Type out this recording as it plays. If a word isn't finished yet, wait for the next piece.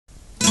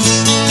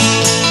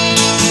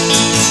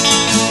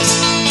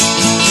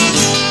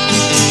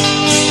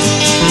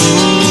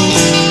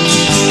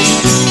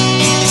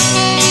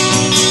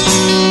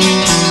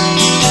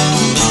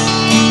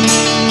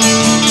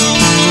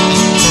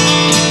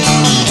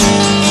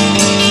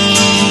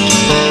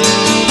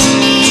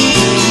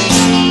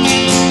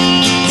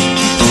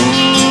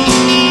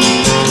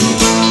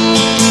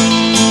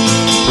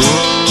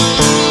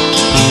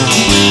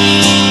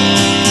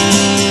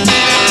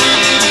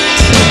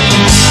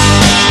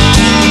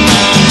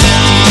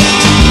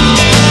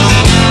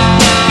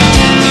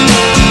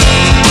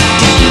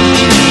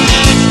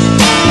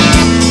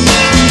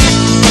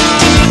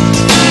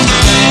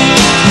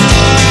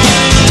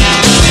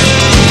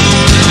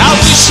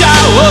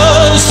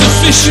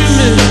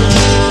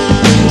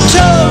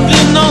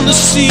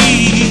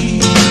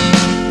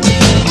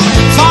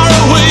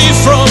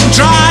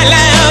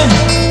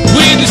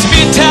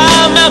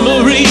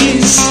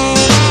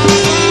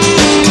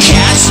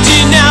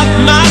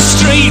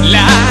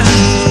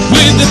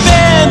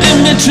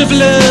of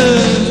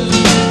love.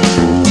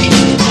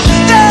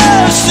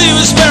 The sea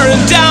was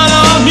bearing down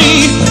on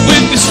me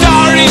with the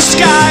starry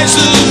skies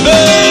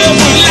above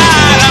would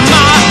light up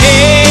my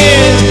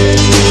head.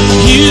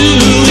 You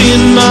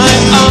in my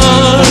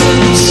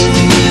arms,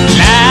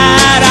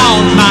 light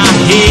on my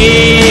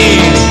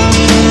head.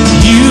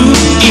 You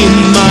in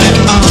my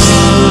arms.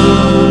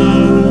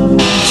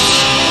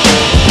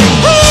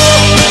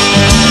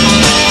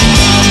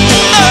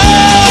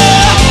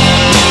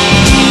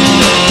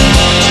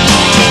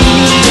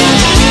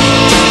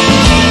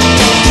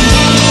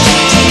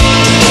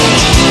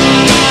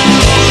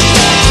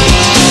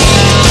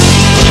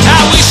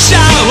 I wish I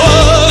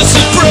was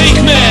a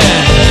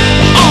brakeman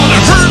on a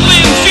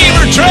hurtling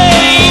fever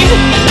train,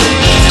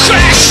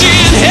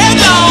 crashing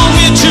headlong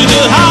into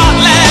the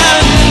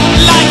heartland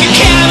like a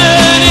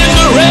cannon in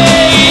the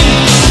rain,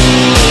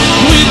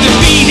 with the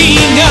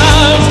beating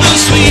of the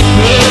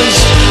sleepers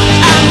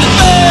and the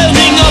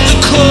burning of the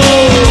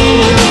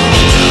coal,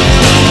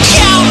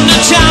 counting the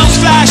towns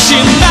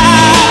flashing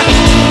by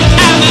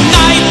and the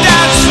night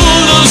that's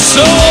full of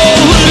soul.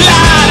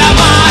 Light up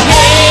my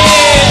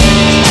head,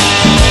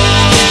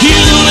 you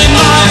in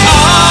my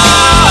arms.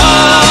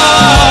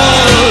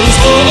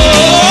 Oh,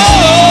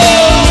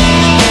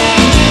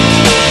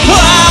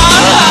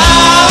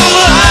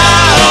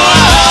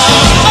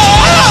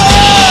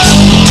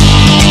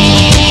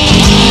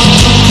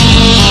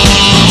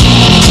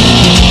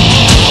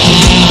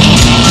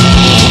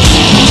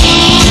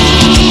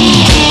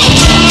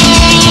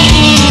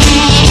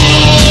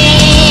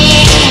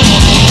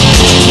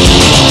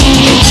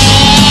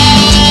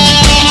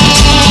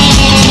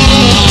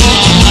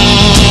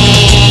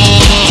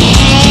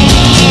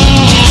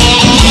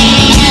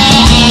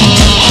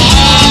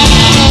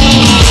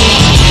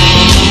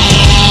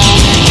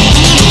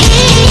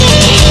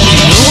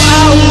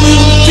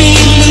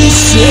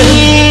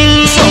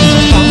 from the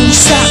bonds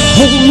that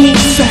hold me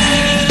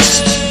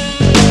fast,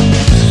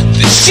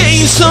 the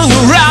chains hung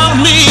around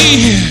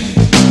me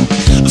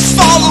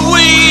for the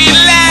way it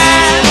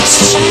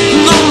lasts.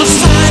 And on the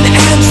fine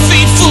and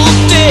fateful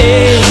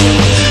day,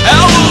 I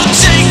will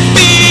take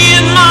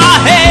thee in my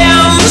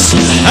hands.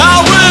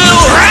 I will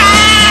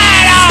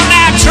ride on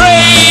that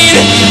train.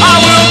 I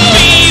will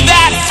be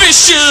that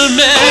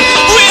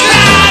fisherman.